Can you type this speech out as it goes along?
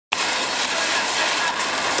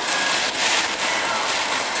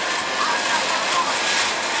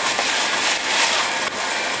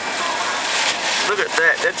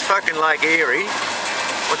that. That's fucking Lake Erie.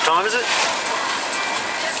 What time is it?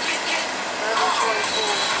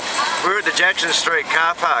 11:24. We're at the Jackson Street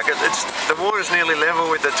car park. The water's nearly level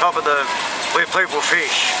with the top of where people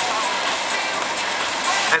fish.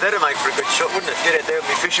 Hey, that'd make for a good shot, wouldn't it? Get out there with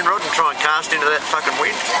my fishing rod and try and cast into that fucking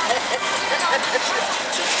wind.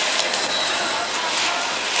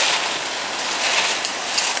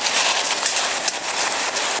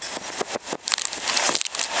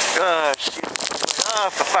 Oh, shit. Oh,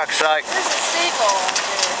 for fuck's sake. There's a seagull out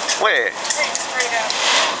there. Where? Heading straight up.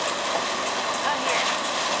 Out here.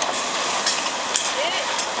 See it?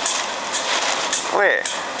 Where?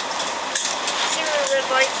 See where the red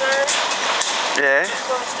lights are? Yeah. It's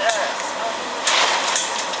close to us.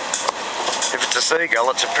 If it's a seagull,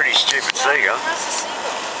 it's a pretty stupid seagull. That's a seagull.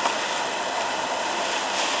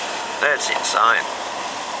 That's insane.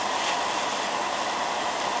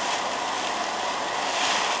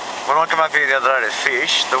 When I come up here the other day to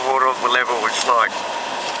fish, the water level was like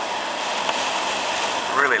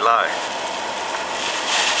really low.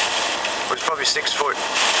 It was probably 6 foot,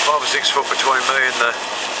 5 or 6 foot between me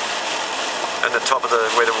and the top of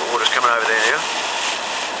where the water's coming over there now.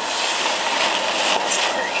 That's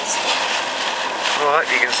crazy. Well, I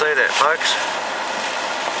hope you can see that, folks.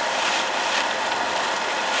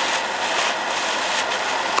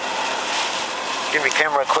 Give me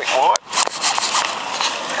camera a quick wipe.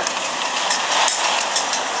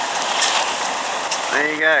 There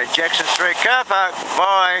you go, Jackson Street car park.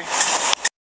 Bye.